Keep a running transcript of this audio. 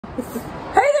Hey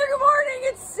there, good morning.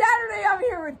 It's Saturday. I'm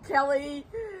here with Kelly.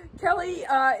 Kelly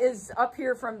is up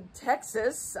here from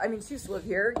Texas. I mean, she used to live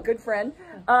here. Good friend.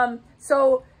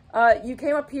 So you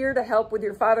came up here to help with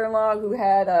your father-in-law who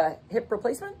had a hip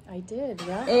replacement? I did,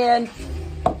 yeah. And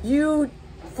you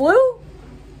flew?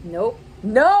 Nope.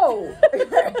 No.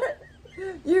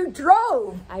 You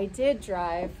drove. I did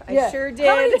drive. Yeah. I sure did.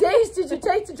 How many days did you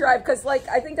take to drive? Because, like,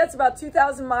 I think that's about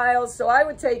 2,000 miles. So I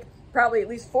would take probably at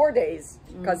least 4 days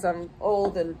because I'm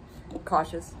old and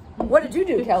cautious. What did you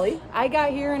do, Kelly? I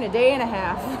got here in a day and a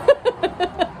half.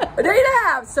 A day and a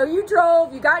half. So you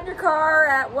drove, you got in your car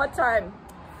at what time?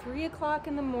 3 o'clock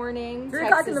in the morning, 3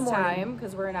 o'clock in the Texas morning. time,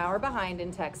 because we're an hour behind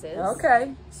in Texas.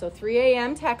 Okay. So 3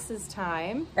 a.m. Texas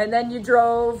time. And then you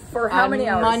drove for how many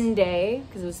hours? Monday,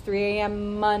 because it was 3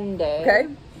 a.m. Monday.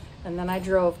 Okay. And then I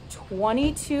drove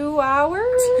 22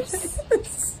 hours.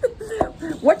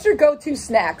 What's your go-to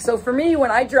snack? So for me, when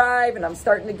I drive and I'm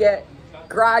starting to get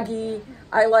groggy,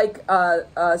 I like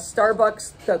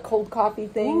Starbucks, the cold coffee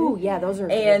thing. Ooh, yeah, those are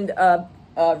and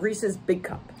Reese's Big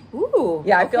Cup. Ooh.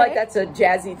 Yeah, I feel like okay. that's a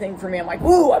jazzy thing for me. I'm like,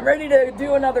 ooh, I'm ready to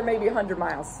do another maybe 100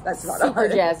 miles. That's not super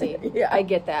 100. jazzy. Yeah. I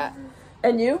get that.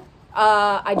 And you?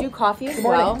 I do coffee as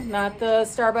well, not the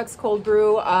Starbucks cold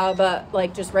brew, but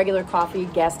like just regular coffee,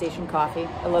 gas station coffee.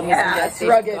 I love me some gas station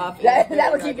rugged. coffee.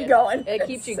 That'll keep you going. It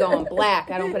keeps you going. Black.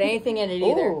 I don't put anything in it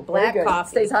either. Ooh, Black very good. coffee.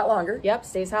 Stays hot longer. Yep,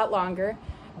 stays hot longer.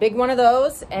 Big one of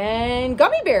those. And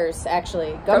gummy bears,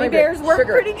 actually. Gummy bears work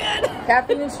sugar. pretty good.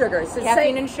 Caffeine and sugar. It's the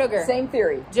Caffeine same, and sugar. Same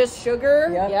theory. Just sugar.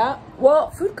 Yep. Yeah.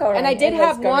 Well, food coloring. And I did in those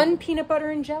have gummy- one peanut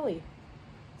butter and jelly.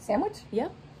 sandwich?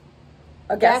 Yep.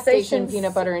 A Gas station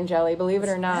peanut butter and jelly. Believe it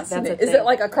or not, that's a thing. Is it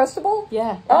like a Crustable?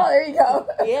 Yeah. Oh, there you go.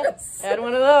 Yes. Had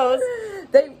one of those.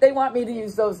 They want me to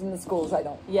use those in the schools. I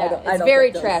don't. Yeah, I don't, it's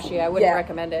very trashy. I wouldn't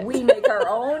recommend it. We make our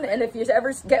own, and if you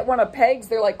ever get one of Peg's,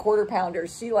 they're like quarter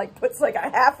pounders. She like puts like a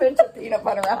half inch of peanut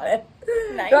butter on it.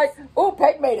 Nice. They're like, oh,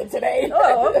 Peg made it today.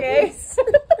 Oh, okay.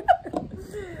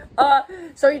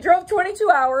 So you drove 22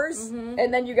 hours,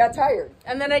 and then you got tired.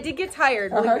 And then I did get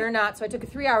tired, believe it or not, so I took a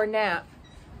 3-hour nap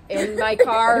in my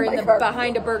car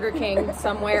behind a Burger King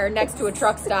somewhere next to a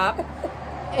truck stop.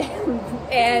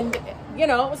 And you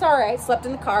know, it was all right. Slept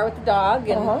in the car with the dog,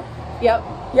 and yep,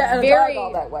 yeah, and very, a dog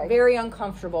all that way. Very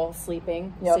uncomfortable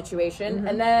sleeping situation.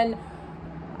 And then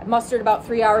I mustered about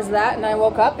 3 hours of that, and I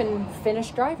woke up and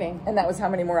finished driving. And that was how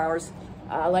many more hours?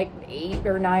 Like 8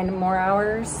 or 9 more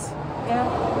hours.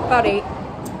 Yeah, about 8.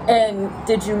 And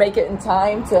did you make it in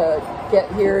time to get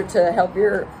here to help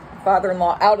your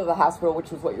father-in-law out of the hospital,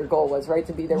 which was what your goal was, right?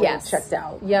 To be there when he checked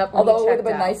out. Yep. Although it would have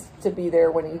been nice to be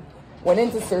there when he went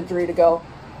into surgery to go,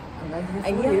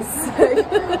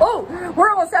 yes. oh, we're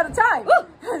almost out of time.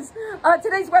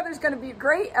 Today's weather's going to be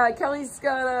great. Kelly's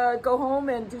going to go home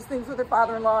and do things with her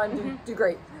father-in-law and do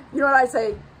great. You know what I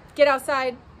say? Get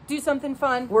outside. Do something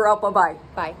fun. We're up. Bye-bye.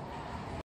 Bye.